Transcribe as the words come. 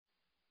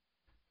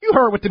You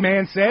heard what the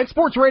man said.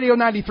 Sports Radio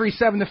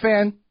 93.7 The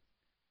Fan.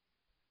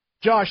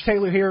 Josh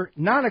Taylor here.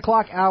 9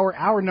 o'clock hour,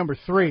 hour number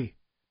 3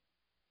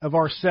 of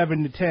our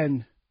 7 to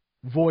 10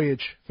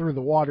 voyage through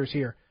the waters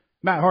here.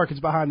 Matt Harkins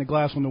behind the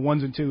glass on the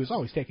ones and twos,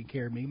 always taking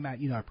care of me. Matt,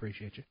 you know I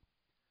appreciate you.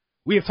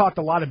 We have talked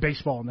a lot of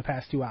baseball in the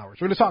past 2 hours.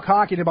 We're going to talk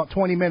hockey in about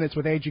 20 minutes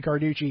with A.G.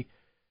 Carducci.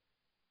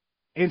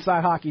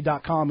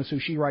 InsideHockey.com is who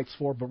she writes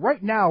for. But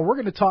right now, we're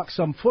going to talk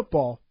some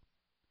football.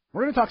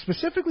 We're going to talk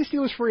specifically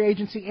Steelers free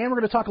agency, and we're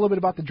going to talk a little bit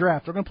about the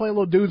draft. We're going to play a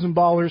little dudes and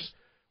ballers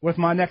with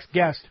my next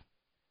guest.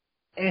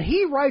 And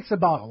he writes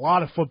about a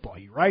lot of football.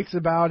 He writes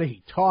about it.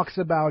 He talks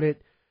about it.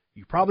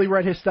 You probably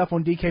read his stuff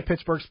on DK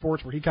Pittsburgh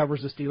Sports where he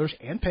covers the Steelers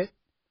and Pitt.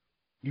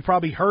 You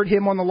probably heard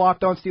him on the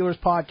Locked On Steelers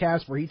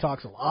podcast where he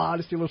talks a lot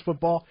of Steelers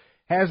football.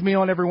 Has me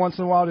on every once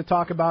in a while to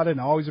talk about it,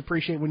 and I always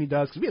appreciate when he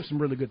does because we have some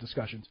really good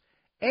discussions.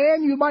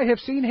 And you might have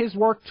seen his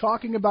work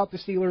talking about the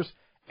Steelers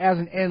as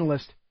an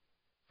analyst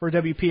for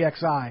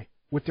WPXI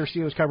with their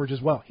Steelers coverage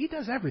as well. He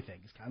does everything.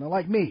 He's kind of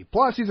like me.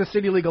 Plus, he's a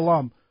City League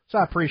alum, so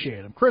I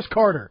appreciate him. Chris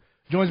Carter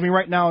joins me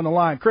right now on the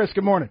line. Chris,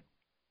 good morning.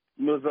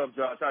 What's up,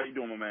 Josh? How you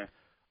doing, my man?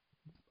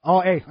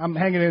 Oh, hey, I'm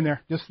hanging in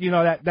there. Just,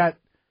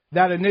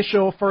 that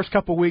initial first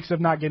couple weeks of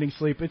not getting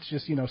sleep, it's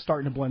just,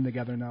 starting to blend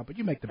together now, but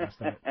you make the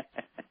best of it.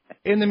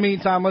 In the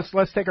meantime,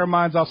 let's take our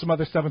minds off some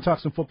other stuff and talk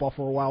some football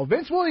for a while.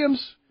 Vince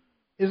Williams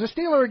is a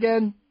Steeler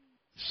again.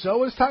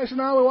 So is Tyson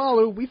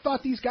Alualu. We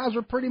thought these guys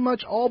were pretty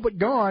much all but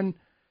gone,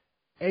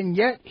 and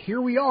yet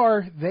here we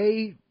are.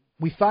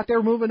 We thought they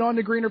were moving on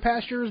to greener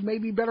pastures,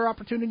 maybe better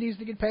opportunities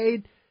to get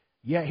paid.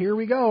 Yet here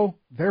we go.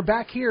 They're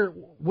back here.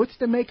 What's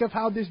the make of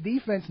how this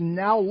defense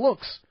now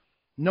looks,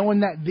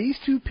 knowing that these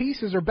two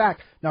pieces are back?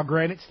 Now,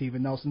 granted,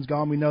 Steven Nelson's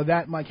gone. We know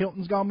that. Mike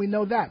Hilton's gone. We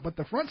know that. But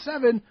the front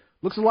seven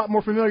looks a lot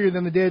more familiar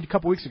than they did a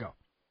couple weeks ago.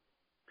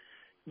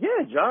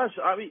 Yeah, Josh.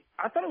 I mean,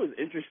 I thought it was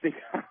interesting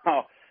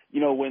how,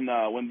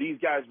 when these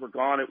guys were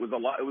gone, it was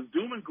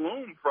doom and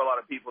gloom for a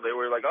lot of people. They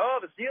were like, oh,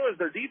 the Steelers,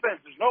 their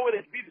defense, there's no way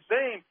they can be the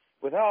same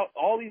without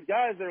all these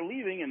guys that are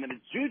leaving. And then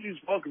it's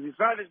Juju's fault because he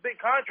signed this big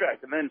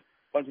contract. And then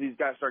a bunch of these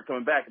guys start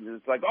coming back, and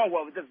it's like, oh,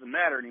 well, it doesn't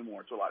matter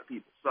anymore to a lot of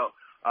people. So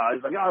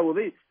it's like, oh, well,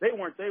 they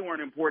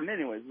weren't important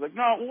anyways. It's like,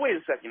 no, well, wait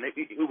a second.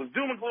 It was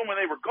doom and gloom when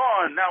they were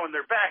gone. Now when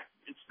they're back,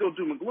 it's still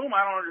doom and gloom.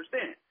 I don't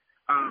understand.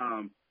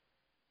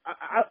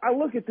 I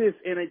look at this,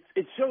 and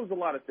it shows a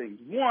lot of things.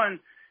 One,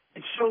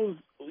 it shows,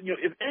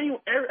 if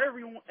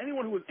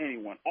anyone who was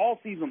anyone all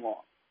season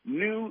long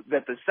knew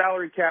that the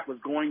salary cap was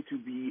going to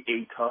be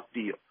a tough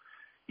deal.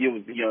 It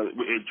was,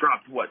 it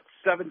dropped,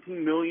 $17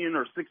 million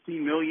or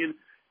 $16 million,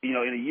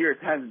 in a year. It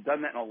hasn't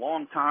done that in a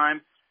long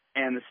time.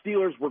 And the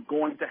Steelers were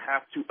going to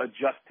have to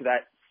adjust to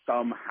that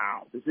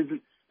somehow. This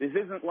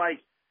isn't like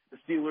the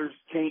Steelers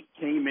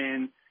came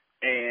in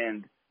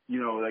and,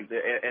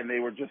 and they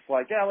were just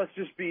like, yeah, let's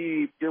just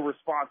be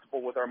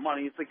irresponsible with our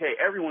money. It's like, hey,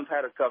 everyone's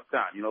had a tough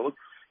time.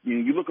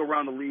 You look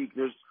around the league,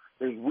 there's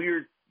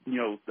weird,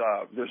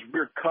 there's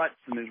weird cuts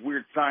and there's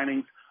weird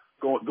signings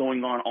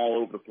going on all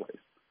over the place.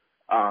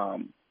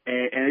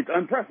 And it's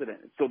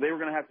unprecedented. So they were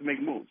going to have to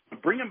make moves.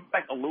 But bringing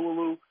back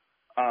Alualu,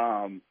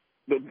 and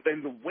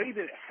the way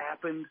that it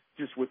happened,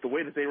 just with the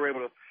way that they were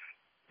able to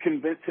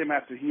convince him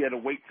after he had to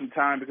wait some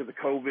time because of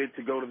COVID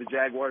to go to the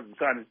Jaguars and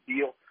sign his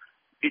deal,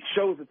 it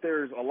shows that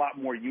there's a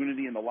lot more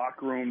unity in the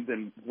locker room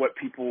than what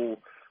people,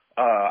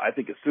 I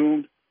think,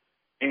 assumed.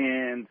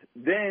 And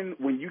then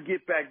when you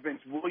get back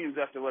Vince Williams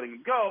after letting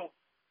him go,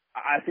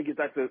 I think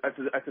that's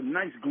a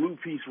nice glue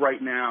piece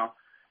right now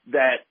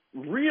that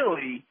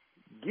really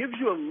gives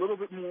you a little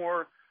bit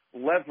more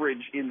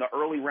leverage in the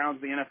early rounds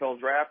of the NFL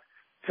draft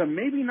to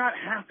maybe not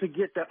have to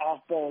get that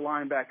off-ball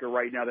linebacker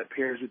right now that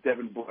pairs with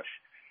Devin Bush.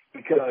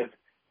 Because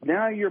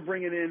now you're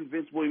bringing in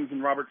Vince Williams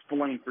and Robert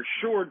Spillane for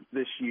sure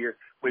this year,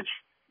 which,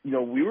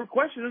 we were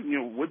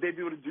questioning, would they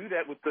be able to do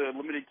that with the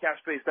limited cap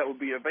space that would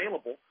be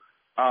available?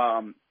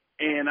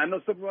 And I know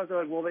some people are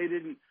like, well, they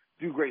didn't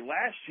do great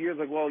last year. It's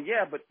like, well,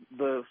 yeah, but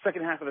the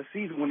second half of the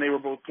season when they were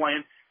both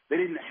playing, they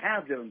didn't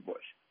have Devin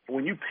Bush. But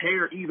when you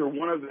pair either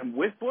one of them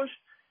with Bush,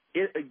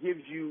 it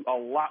gives you a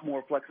lot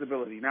more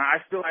flexibility. Now,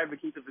 I still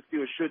advocate that the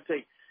Steelers should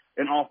take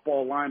an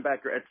off-ball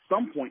linebacker at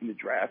some point in the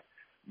draft,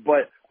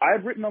 but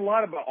I've written a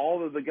lot about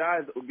all of the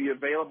guys that would be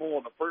available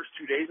on the first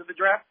 2 days of the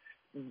draft.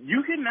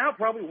 You can now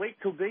probably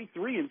wait till day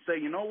 3 and say,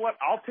 you know what,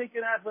 I'll take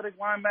an athletic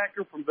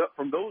linebacker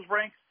from those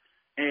ranks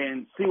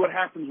and see what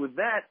happens with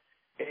that.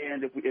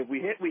 And if we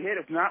hit, we hit.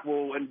 If not,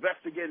 we'll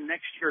invest again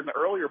next year in the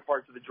earlier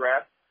parts of the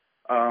draft.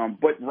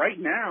 But right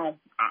now,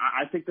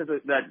 I think that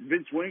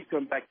Vince Williams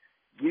comeback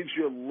gives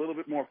you a little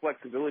bit more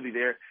flexibility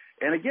there.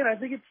 And again, I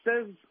think it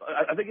says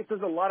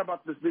a lot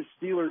about this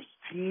Steelers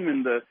team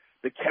and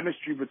the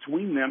chemistry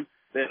between them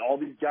that all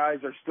these guys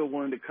are still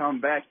willing to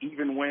come back,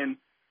 even when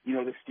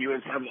the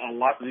Steelers have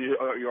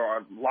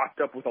are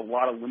locked up with a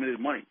lot of limited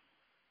money.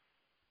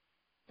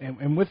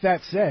 And with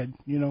that said,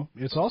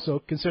 it's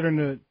also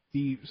considering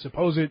the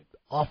supposed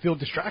off-field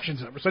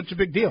distractions that were such a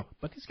big deal.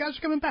 But these guys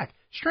are coming back.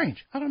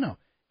 Strange. I don't know.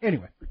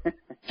 Anyway,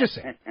 just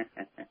saying.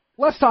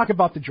 Let's talk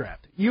about the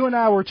draft. You and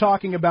I were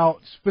talking about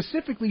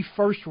specifically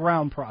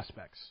first-round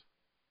prospects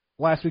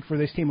last week for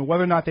this team and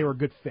whether or not they were a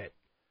good fit.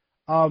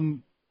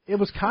 It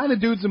was kind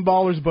of dudes and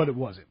ballers, but it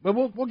wasn't. But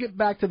we'll get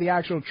back to the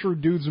actual true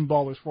dudes and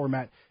ballers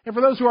format. And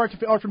for those who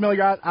aren't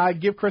familiar, I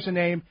give Chris a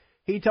name.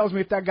 He tells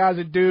me if that guy's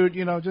a dude,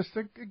 just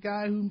a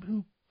guy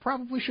who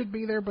probably should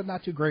be there, but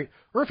not too great.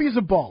 Or if he's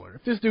a baller.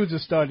 If this dude's a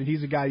stud and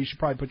he's a guy you should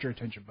probably put your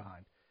attention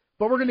behind.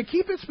 But we're going to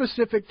keep it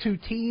specific to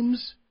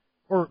teams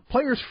or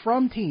players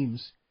from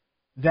teams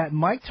that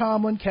Mike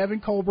Tomlin, Kevin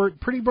Colbert,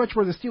 pretty much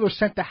where the Steelers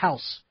sent the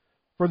house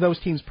for those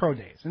teams' pro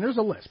days. And there's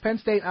a list. Penn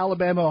State,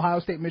 Alabama, Ohio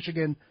State,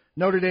 Michigan,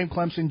 Notre Dame,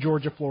 Clemson,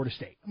 Georgia, Florida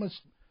State. I'm going to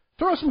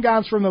throw some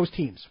guys from those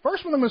teams.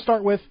 First one I'm going to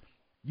start with,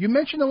 you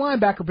mentioned the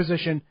linebacker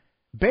position,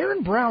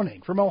 Baron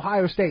Browning from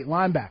Ohio State,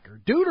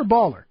 linebacker. Dude or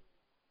baller?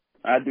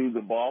 I do the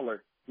baller.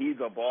 He's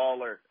a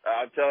baller.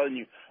 I'm telling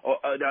you.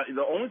 Now,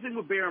 the only thing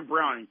with Baron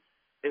Browning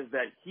is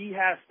that he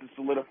has to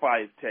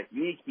solidify his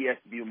technique. He has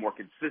to be more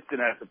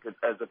consistent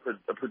as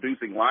a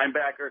producing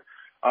linebacker.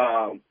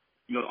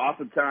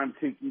 Oftentimes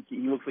he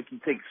looks like he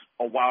takes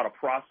a while to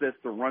process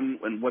the run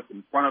and what's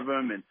in front of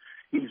him, and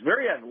he's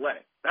very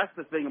athletic. That's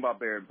the thing about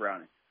Baron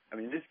Browning. I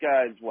mean, this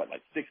guy's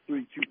like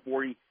 6'3",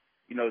 240.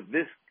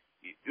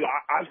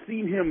 I've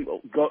seen him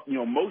go,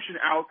 motion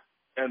out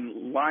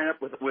and line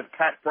up with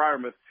Pat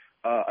Freiermuth,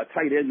 a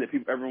tight end that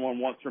everyone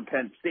wants from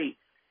Penn State,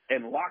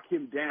 and lock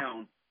him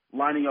down,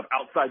 lining up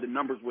outside the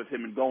numbers with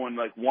him and going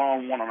like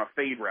one-on-one on a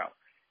fade route.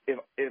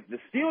 If the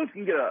Steelers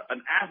can get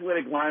an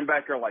athletic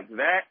linebacker like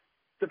that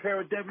to pair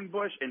with Devin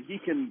Bush, and he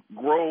can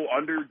grow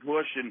under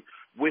Bush and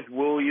with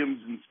Williams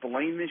and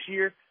Spillane this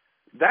year,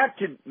 that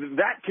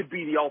could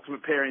be the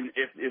ultimate pairing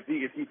if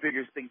he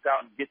figures things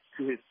out and gets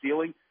to his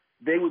ceiling.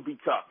 They would be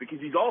tough because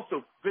he's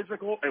also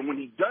physical, and when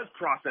he does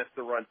process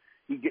the run,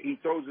 he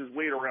throws his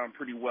weight around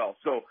pretty well.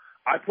 So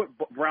I put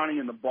Browning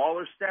in the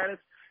baller status,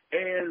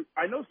 and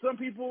I know some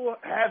people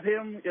have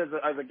him as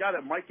a guy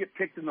that might get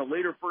picked in the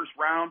later first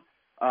round,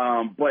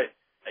 but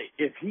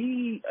if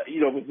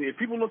if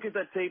people look at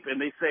that tape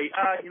and they say,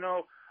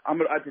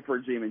 I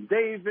prefer Jamin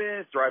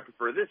Davis, or I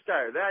prefer this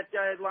guy or that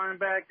guy at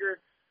linebacker,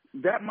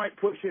 that might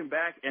push him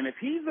back. And if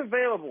he's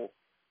available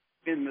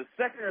in the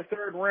second or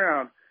third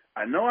round,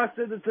 I know I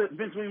said that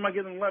eventually he might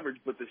get him leverage,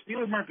 but the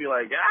Steelers might be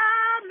like,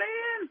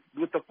 man,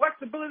 with the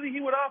flexibility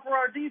he would offer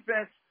our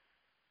defense,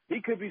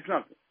 he could be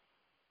something.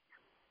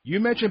 You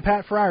mentioned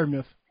Pat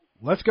Freiermuth.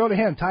 Let's go to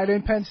him. Tight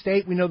end, Penn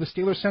State. We know the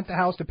Steelers sent the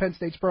house to Penn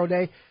State's pro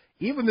day.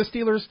 Even the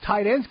Steelers'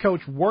 tight ends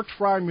coach worked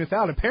Freiermuth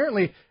out.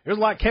 Apparently, there's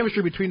a lot of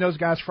chemistry between those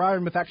guys.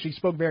 Freiermuth actually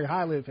spoke very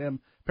highly of him.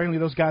 Apparently,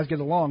 those guys get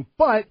along.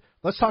 But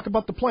let's talk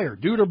about the player,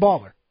 dude or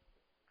baller.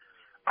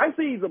 I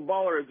say he's a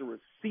baller as a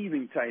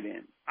receiving tight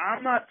end.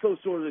 I'm not so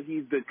sure that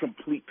he's the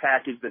complete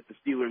package that the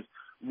Steelers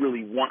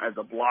really want as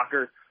a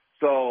blocker.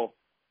 So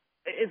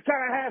it's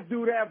kind of half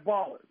dude, half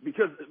baller.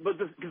 Because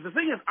the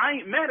thing is, I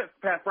ain't mad at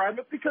Pat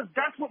Freiermuth because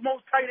that's what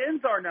most tight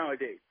ends are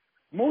nowadays.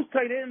 Most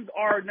tight ends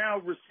are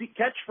now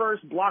catch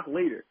first, block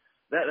later.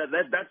 That's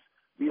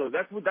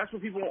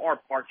what people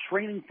are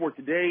training for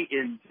today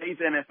in today's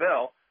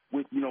NFL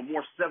with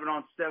more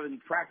 7-on-7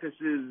 practices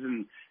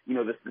and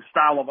the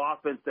style of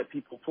offense that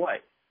people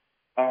play.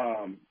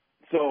 I'd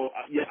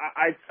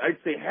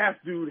say half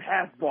dude,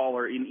 half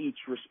baller in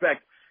each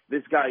respect.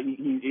 This guy,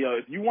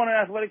 if you want an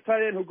athletic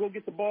tight end who'll go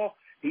get the ball,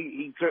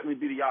 he'd certainly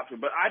be the option.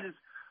 But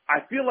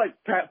I feel like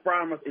Pat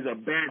Freiermuth is a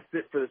bad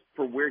fit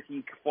for where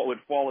he would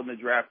fall in the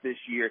draft this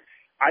year.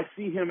 I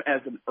see him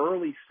as an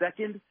early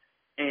second,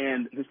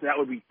 and it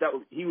would be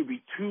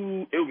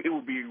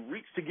a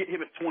reach to get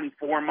him at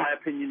 24, in my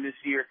opinion, this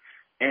year.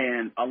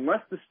 And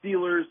unless the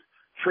Steelers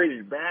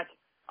traded back,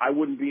 I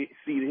wouldn't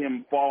see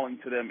him falling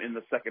to them in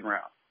the second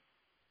round.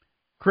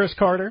 Chris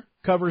Carter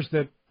covers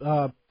the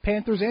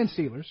Panthers and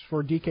Steelers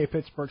for DK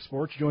Pittsburgh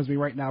Sports. Joins me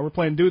right now. We're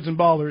playing Dudes and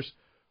Ballers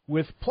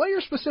with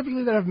players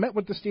specifically that have met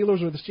with the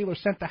Steelers or the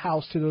Steelers sent the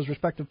house to those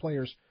respective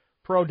players'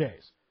 pro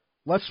days.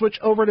 Let's switch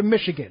over to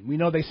Michigan. We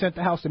know they sent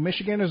the house to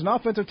Michigan. There's an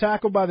offensive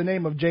tackle by the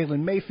name of Jalen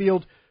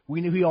Mayfield.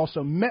 We knew he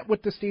also met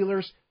with the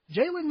Steelers.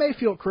 Jalen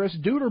Mayfield, Chris,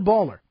 dude or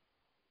baller?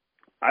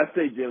 I'd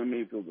say Jalen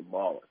Mayfield's a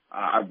baller.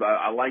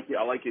 I like it.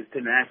 I like his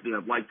tenacity.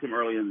 I've liked him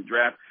early in the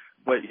draft.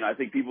 But I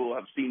think people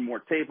have seen more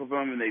tape of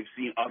him, and they've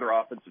seen other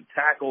offensive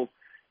tackles.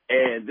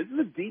 And this is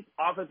a deep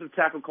offensive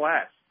tackle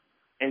class.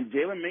 And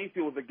Jalen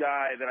Mayfield was a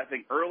guy that I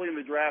think early in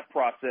the draft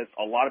process,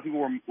 a lot of people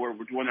were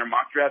doing their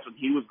mock drafts, and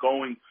he was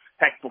going,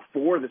 heck,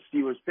 before the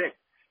Steelers picked.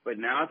 But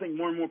now I think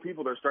more and more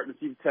people, they're starting to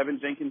see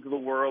Tevin Jenkins of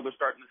the world. They're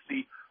starting to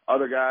see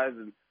other guys,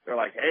 and they're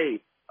like, hey,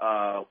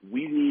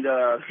 we need,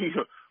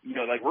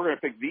 we're going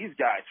to pick these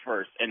guys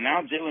first. And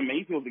now Jalen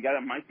Mayfield, the guy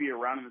that might be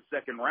around in the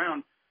second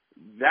round,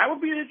 that would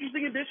be an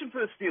interesting addition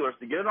for the Steelers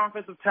to get an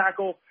offensive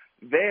tackle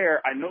there.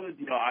 I know that,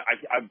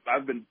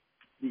 I've been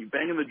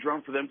banging the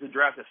drum for them to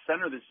draft a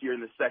center this year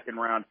in the second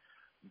round,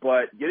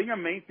 but getting a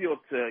Mayfield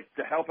to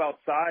help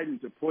outside and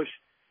to push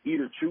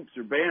either Troops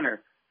or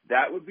Banner,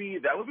 that would be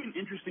an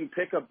interesting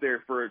pickup there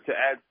to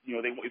add. You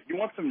know, if you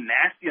want some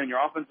nasty on your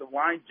offensive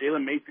line,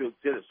 Jalen Mayfield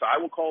did it. So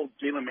I will call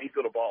Jalen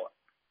Mayfield a baller.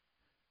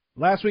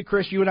 Last week,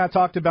 Chris, you and I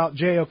talked about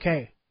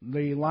JOK,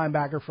 the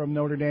linebacker from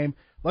Notre Dame.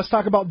 Let's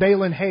talk about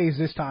Dalen Hayes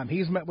this time.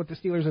 He's met with the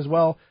Steelers as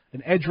well,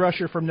 an edge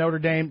rusher from Notre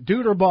Dame.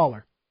 Dude or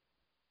baller?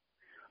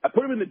 I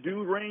put him in the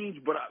dude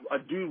range, but a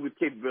dude with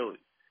capability.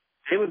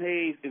 Dalen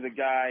Hayes is a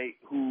guy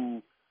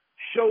who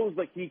shows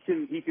like he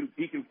can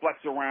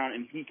flex around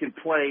and he can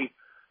play.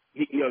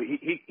 He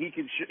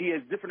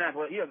has different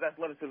he has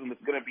athleticism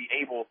that's going to be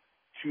able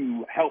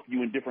to help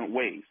you in different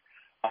ways.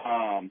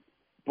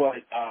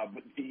 But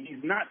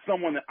he's not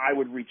someone that I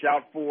would reach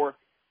out for.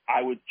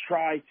 I would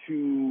try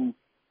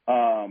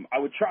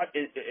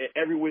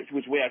every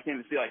which way I can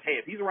to see, like, hey,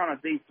 if he's around on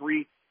day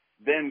 3,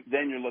 then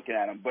you're looking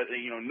at him. But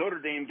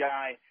Notre Dame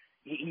guy,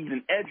 he's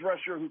an edge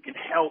rusher who can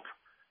help.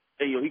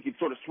 He can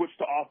sort of switch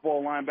to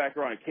off-ball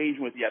linebacker on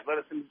occasion with the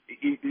athleticism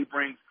he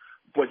brings,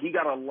 but he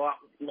got a lot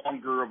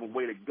longer of a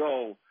way to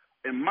go,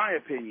 in my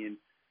opinion,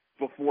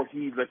 before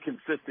he's a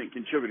consistent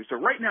contributor. So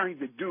right now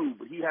he's a dude,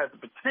 but he has the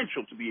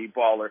potential to be a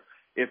baller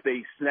if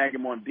they snag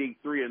him on day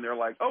 3 and they're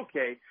like,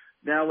 okay,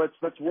 now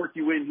let's work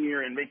you in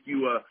here and make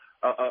you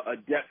a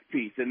depth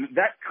piece. And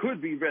that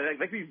could be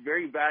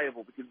very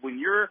valuable, because when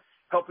you're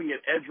helping an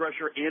edge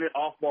rusher and an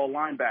off-ball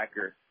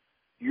linebacker,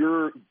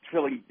 you're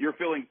filling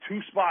 2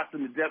 spots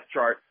in the depth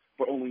chart,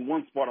 but only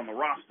 1 spot on the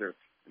roster,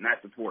 and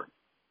that's important.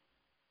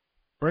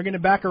 Bringing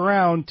it back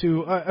around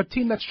to a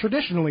team that's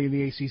traditionally in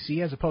the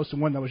ACC, as opposed to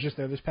one that was just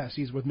there this past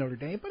season with Notre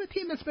Dame, but a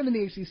team that's been in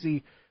the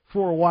ACC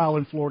for a while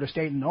in Florida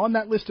State. And on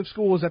that list of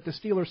schools that the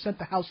Steelers sent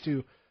the house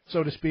to,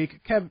 so to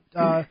speak,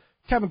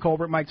 Kevin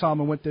Colbert, Mike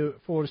Tomlin went to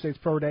Florida State's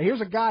Pro Day. Here's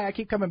a guy I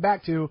keep coming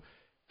back to,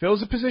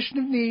 fills a position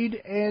of need,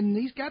 and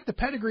he's got the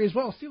pedigree as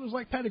well. Steelers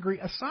like pedigree.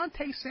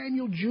 Asante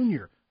Samuel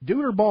Jr.,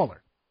 dude or baller?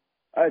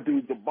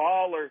 Dude, the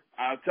baller,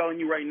 I'm telling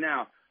you right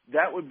now,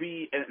 that would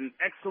be an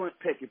excellent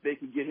pick if they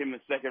could get him in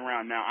the second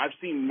round. Now, I've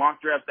seen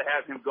mock drafts that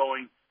have him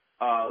going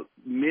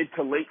mid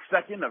to late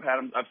second.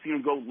 I've seen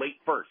him go late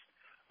first.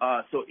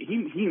 So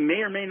he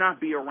may or may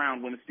not be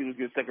around when the Steelers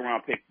get a second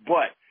round pick.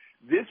 But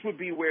this would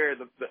be where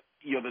the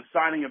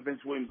signing of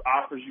Vince Williams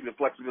offers you the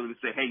flexibility to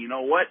say, hey, you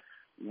know what?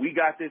 We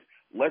got this.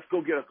 Let's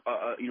go get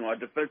a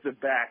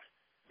defensive back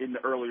in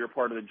the earlier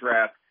part of the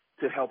draft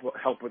to help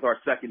with our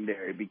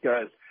secondary,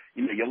 because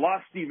you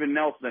lost Steven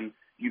Nelson.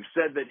 You've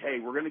said that,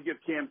 hey, we're going to give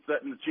Cam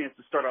Sutton the chance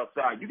to start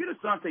outside. You get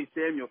Asante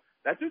Samuel,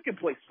 that dude can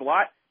play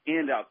slot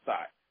and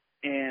outside.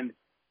 And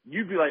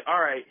you'd be like, all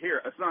right,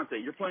 here, Asante,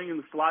 you're playing in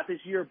the slot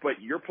this year,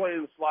 but you're playing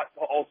in the slot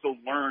to also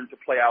learn to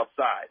play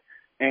outside.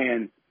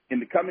 And in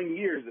the coming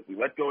years, if we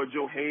let go of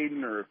Joe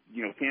Hayden or,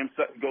 Cam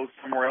Sutton goes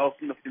somewhere else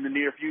in the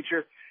near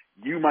future,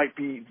 you might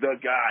be the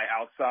guy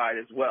outside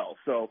as well.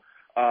 So,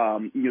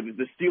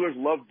 the Steelers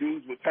love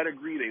dudes with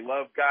pedigree. They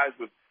love guys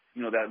with,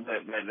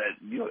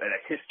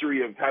 that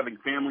history of having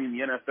family in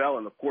the NFL.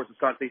 And of course,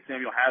 Asante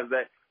Samuel has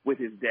that with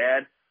his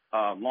dad,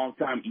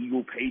 longtime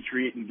Eagle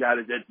Patriot, and guy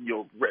that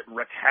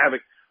wreaked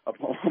havoc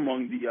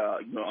among the,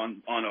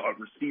 on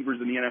receivers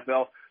in the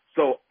NFL.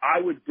 So I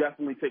would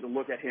definitely take a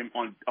look at him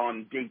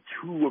on day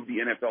 2 of the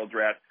NFL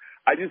draft.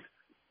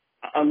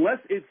 Unless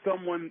it's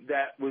someone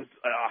that was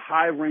a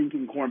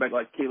high-ranking cornerback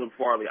like Caleb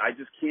Farley, I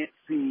just can't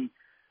see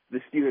the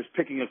Steelers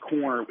picking a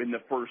corner in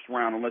the first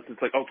round unless it's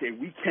like, okay,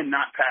 we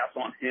cannot pass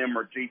on him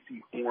or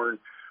J.C. Horn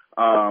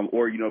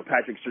or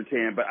Patrick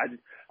Surtain. But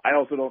I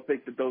also don't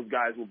think that those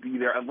guys will be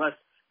there unless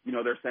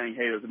they're saying,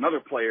 hey, there's another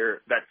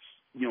player that's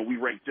we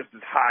rank just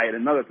as high at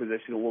another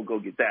position, and we'll go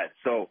get that.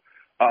 So,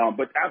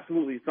 but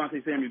absolutely,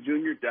 Asante Samuel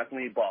Jr.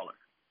 definitely a baller.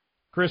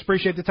 Chris,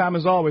 appreciate the time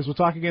as always. We'll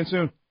talk again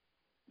soon.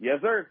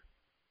 Yes, sir.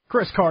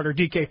 Chris Carter,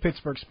 DK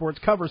Pittsburgh Sports,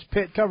 covers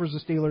Pitt, covers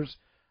the Steelers.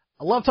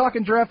 I love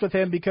talking draft with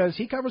him because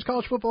he covers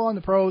college football and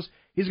the pros.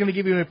 He's going to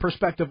give you a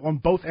perspective on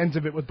both ends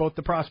of it with both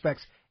the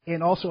prospects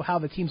and also how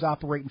the teams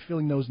operate and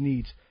filling those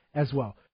needs as well.